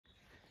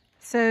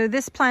So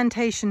this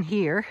plantation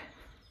here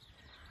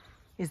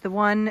is the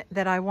one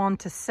that I want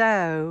to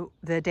sow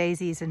the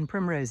daisies and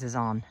primroses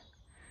on.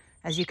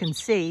 As you can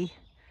see,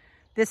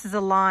 this is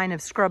a line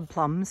of scrub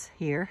plums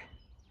here,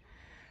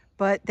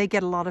 but they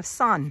get a lot of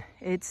sun.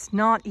 It's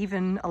not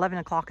even 11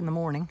 o'clock in the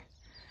morning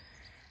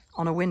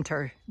on a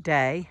winter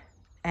day,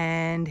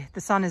 and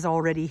the sun is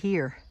already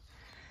here.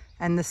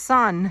 And the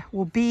sun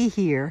will be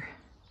here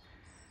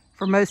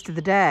for most of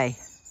the day.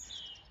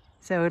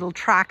 So it'll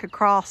track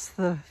across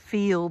the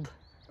field,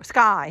 or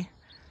sky.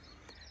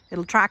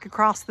 It'll track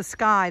across the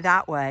sky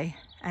that way,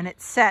 and it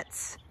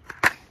sets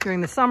during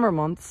the summer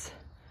months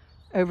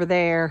over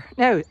there.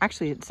 No,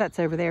 actually it sets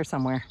over there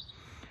somewhere.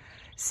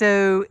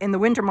 So in the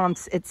winter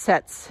months, it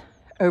sets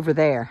over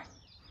there.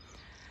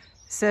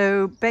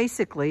 So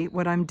basically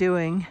what I'm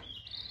doing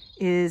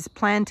is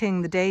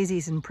planting the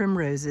daisies and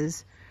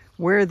primroses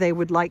where they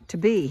would like to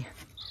be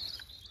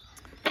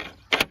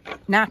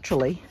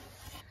naturally.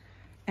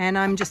 And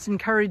I'm just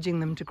encouraging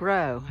them to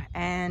grow.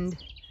 And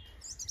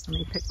let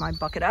me pick my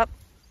bucket up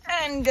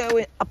and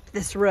go up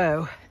this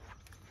row.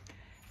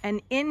 And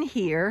in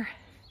here,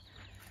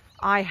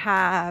 I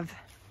have,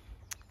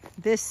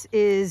 this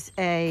is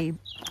a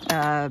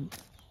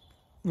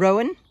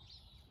rowan.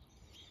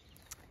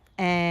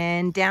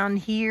 And down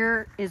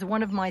here is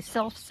one of my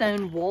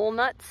self-sown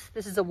walnuts.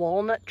 This is a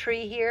walnut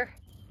tree here.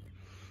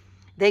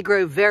 They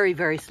grow very,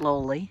 very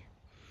slowly.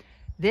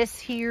 This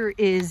here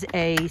is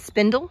a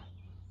spindle.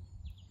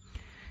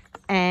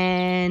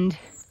 And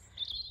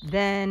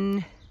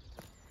then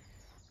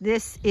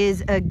this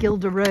is a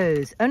Gilda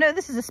rose. Oh no,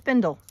 this is a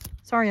spindle.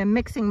 Sorry, I'm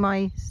mixing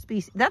my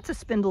species. That's a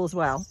spindle as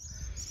well.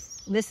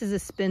 This is a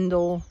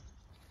spindle.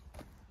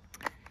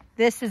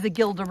 This is a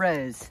Gilda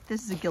rose.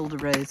 This is a Gilda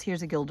rose.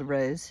 Here's a Gilda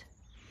rose.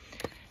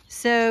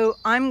 So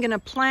I'm gonna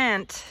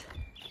plant,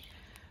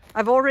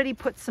 I've already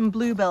put some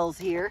bluebells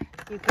here.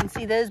 You can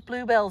see those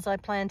bluebells I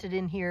planted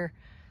in here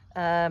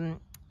a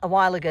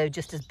while ago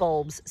just as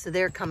bulbs. So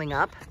they're coming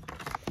up.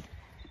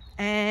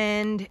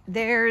 And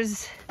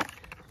there's,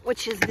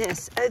 which is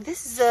this? Oh,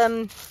 this is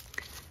a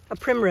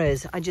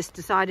primrose. I just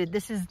decided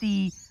this is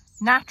the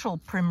natural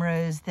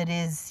primrose that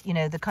is, you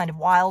know, the kind of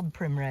wild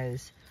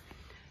primrose.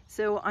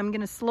 So I'm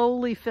gonna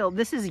slowly fill,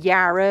 this is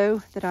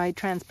yarrow that I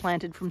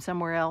transplanted from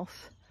somewhere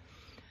else.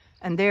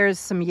 And there's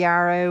some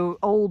yarrow,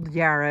 old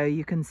yarrow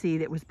you can see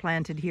that was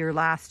planted here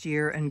last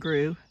year and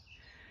grew.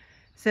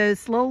 So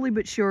slowly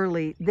but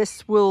surely,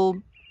 this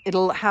will,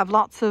 it'll have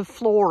lots of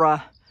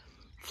flora,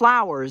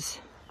 flowers,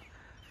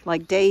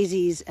 like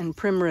daisies and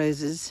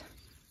primroses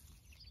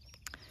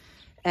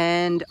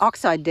and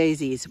oxeyed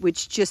daisies,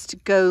 which just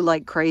go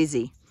like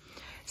crazy.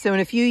 So in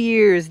a few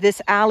years,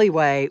 this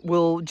alleyway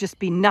will just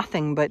be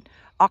nothing but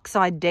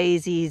oxeyed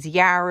daisies,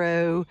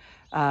 yarrow,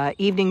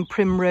 evening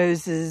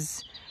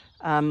primroses,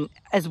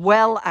 as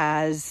well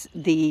as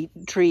the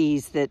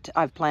trees that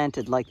I've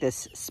planted, like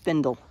this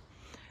spindle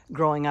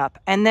growing up.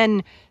 And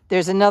then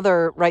there's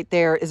another right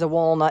there is a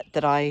walnut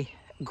that I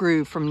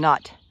grew from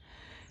nut.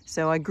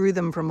 So I grew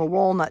them from a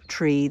walnut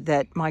tree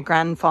that my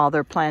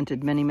grandfather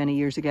planted many, many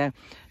years ago.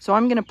 So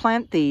I'm going to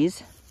plant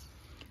these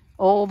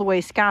all the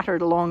way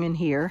scattered along in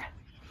here.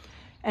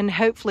 And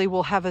hopefully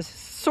we'll have a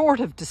sort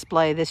of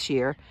display this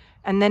year.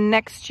 And then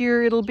next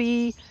year it'll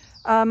be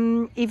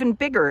even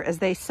bigger as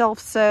they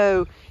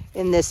self-sow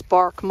in this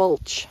bark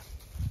mulch,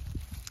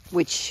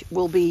 which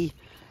will be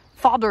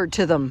fodder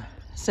to them.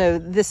 So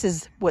this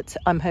is what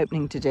I'm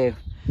hoping to do.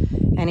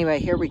 Anyway,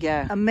 here we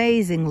go.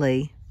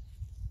 Amazingly,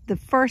 the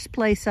first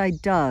place I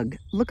dug,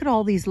 look at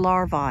all these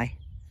larvae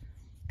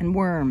and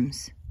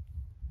worms.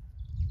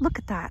 Look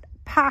at that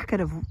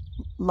packet of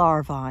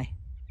larvae.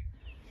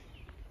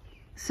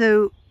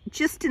 So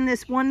just in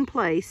this one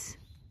place,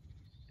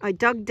 I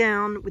dug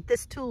down with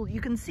this tool.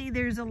 You can see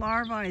there's a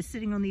larvae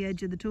sitting on the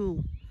edge of the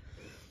tool.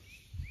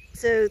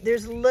 So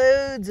there's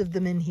loads of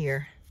them in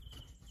here.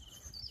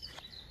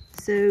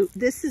 So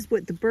this is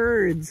what the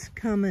birds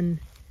come and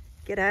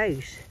get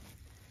out.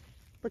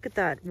 Look at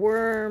that,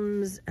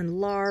 worms and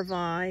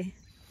larvae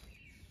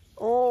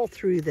all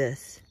through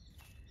this.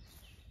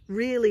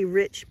 Really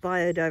rich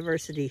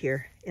biodiversity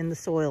here in the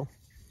soil.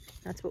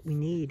 That's what we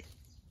need.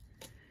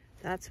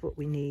 That's what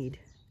we need,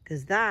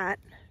 because that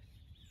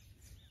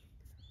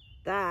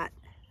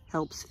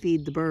helps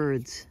feed the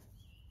birds.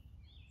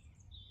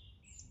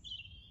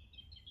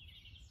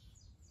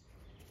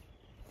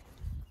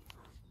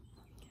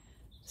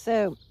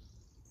 So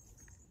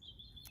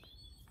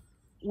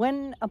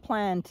when a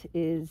plant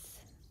is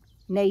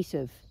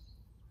native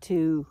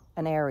to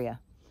an area,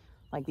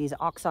 like these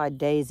oxeyed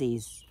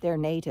daisies, they're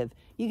native,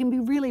 you can be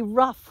really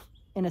rough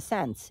in a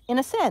sense. In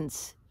a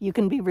sense, you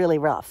can be really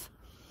rough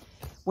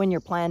when you're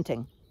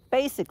planting.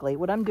 Basically,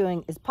 what I'm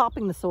doing is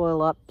popping the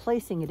soil up,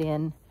 placing it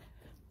in,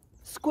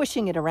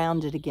 squishing it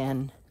around it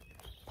again,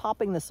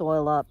 popping the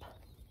soil up,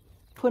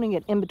 putting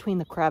it in between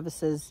the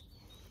crevices,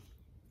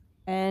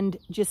 and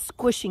just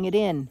squishing it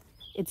in.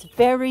 It's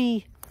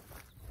very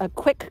a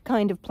quick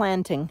kind of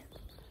planting,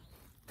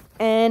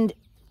 and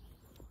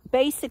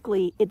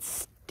basically it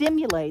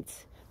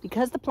stimulates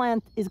because the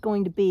plant is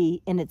going to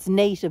be in its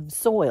native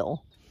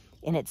soil,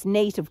 in its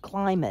native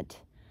climate,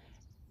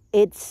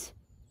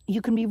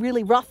 you can be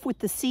really rough with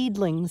the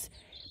seedlings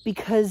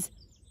because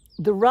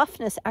the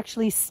roughness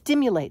actually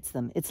stimulates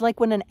them. It's like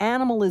when an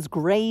animal is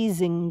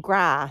grazing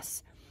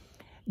grass,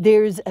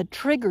 there's a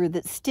trigger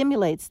that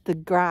stimulates the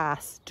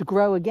grass to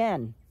grow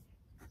again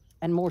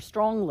and more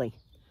strongly.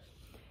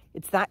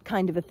 It's that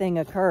kind of a thing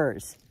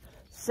occurs.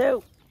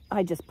 So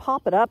I just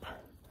pop it up,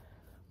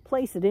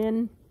 place it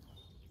in,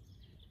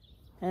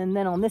 and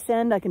then on this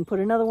end I can put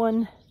another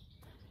one.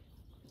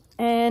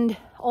 And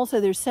also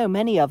there's so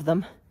many of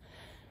them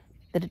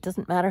that it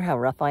doesn't matter how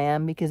rough I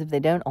am, because if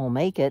they don't all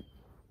make it,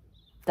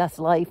 that's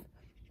life.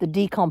 The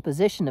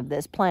decomposition of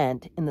this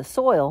plant in the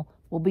soil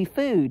will be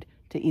food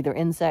to either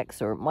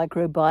insects or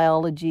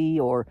microbiology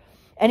or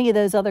any of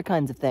those other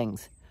kinds of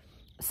things.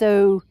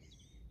 So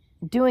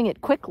doing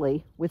it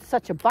quickly with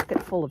such a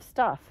bucket full of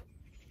stuff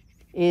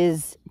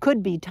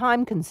could be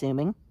time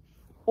consuming,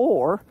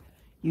 or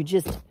you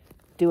just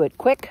do it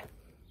quick,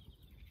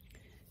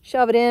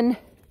 shove it in,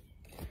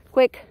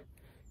 quick,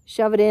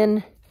 shove it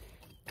in,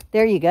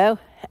 there you go,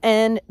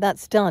 and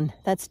that's done.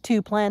 That's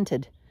 2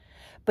 planted.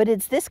 But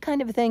it's this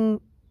kind of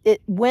thing,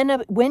 when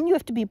you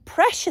have to be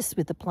precious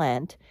with the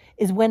plant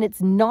is when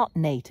it's not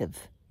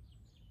native.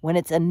 When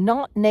it's a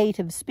not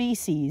native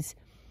species,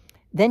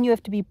 then you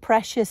have to be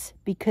precious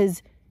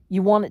because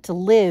you want it to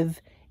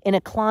live in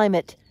a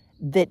climate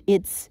that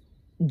its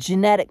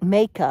genetic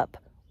makeup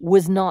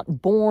was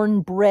not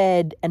born,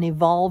 bred, and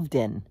evolved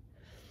in.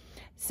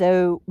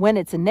 So when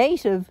it's a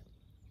native,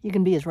 you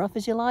can be as rough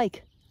as you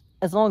like,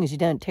 as long as you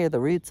don't tear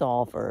the roots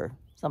off or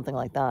something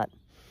like that.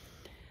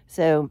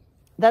 So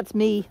that's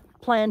me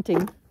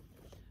planting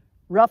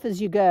rough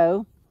as you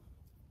go,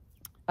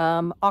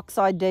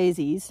 oxeyed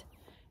daisies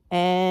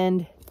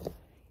and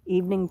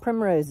evening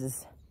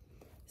primroses.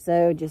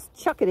 So just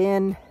chuck it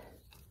in,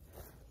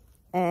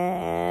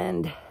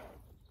 and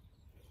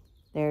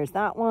there's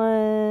that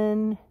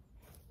one,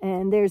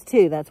 and there's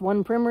 2. That's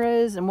 1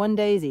 primrose and 1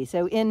 daisy.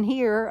 So in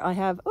here I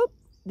have,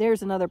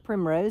 there's another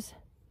primrose.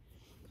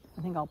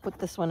 I think I'll put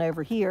this one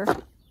over here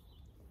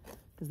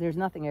because there's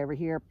nothing over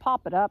here.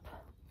 Pop it up,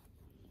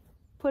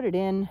 put it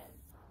in,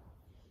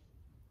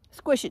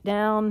 squish it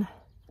down,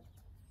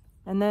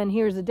 and then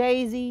here's a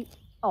daisy.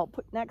 I'll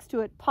put next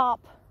to it,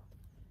 pop.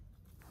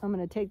 I'm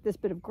going to take this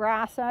bit of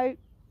grass out,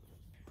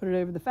 put it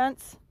over the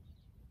fence,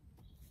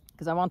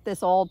 because I want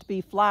this all to be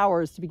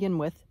flowers to begin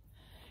with,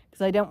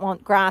 because I don't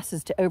want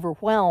grasses to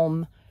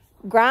overwhelm.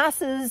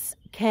 Grasses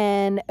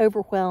can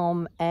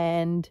overwhelm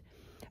and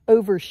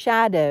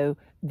overshadow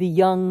the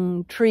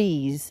young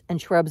trees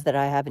and shrubs that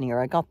I have in here.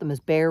 I got them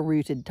as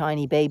bare-rooted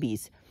tiny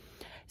babies.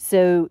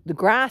 So the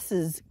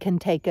grasses can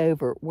take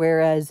over,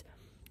 whereas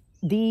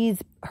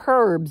these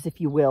herbs,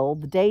 if you will,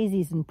 the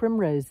daisies and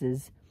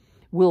primroses,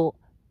 will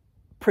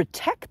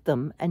protect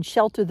them and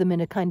shelter them in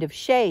a kind of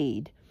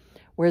shade,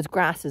 whereas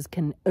grasses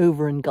can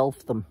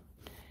over-engulf them.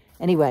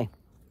 Anyway,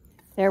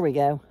 there we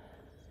go.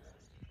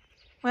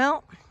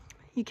 Well,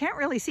 you can't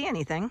really see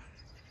anything.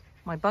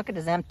 My bucket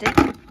is empty.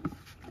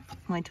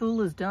 My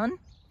tool is done.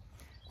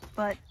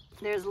 But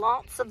there's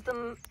lots of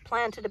them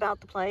planted about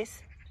the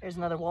place. There's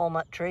another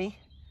walnut tree.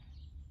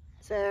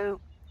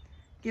 So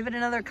give it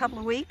another couple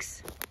of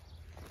weeks,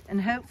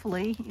 and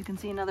hopefully, you can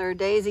see another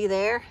daisy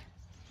there.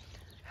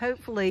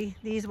 Hopefully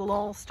these will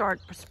all start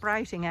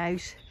sprouting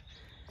out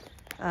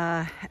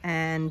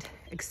and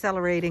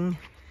accelerating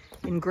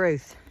in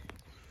growth.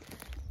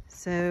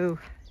 So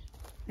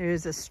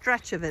there's a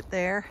stretch of it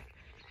there.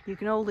 You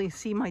can only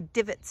see my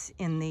divots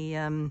in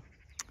the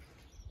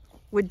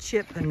wood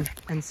chip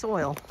and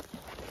soil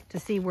to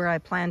see where I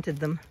planted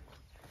them.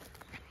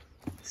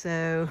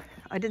 So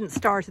I didn't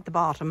start at the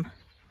bottom.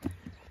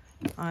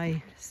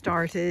 I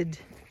started,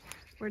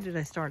 where did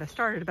I start? I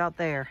started about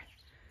there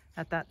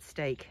at that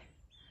stake.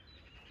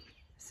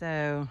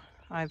 So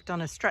I've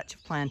done a stretch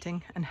of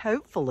planting, and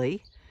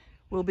hopefully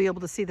we'll be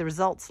able to see the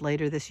results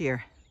later this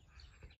year.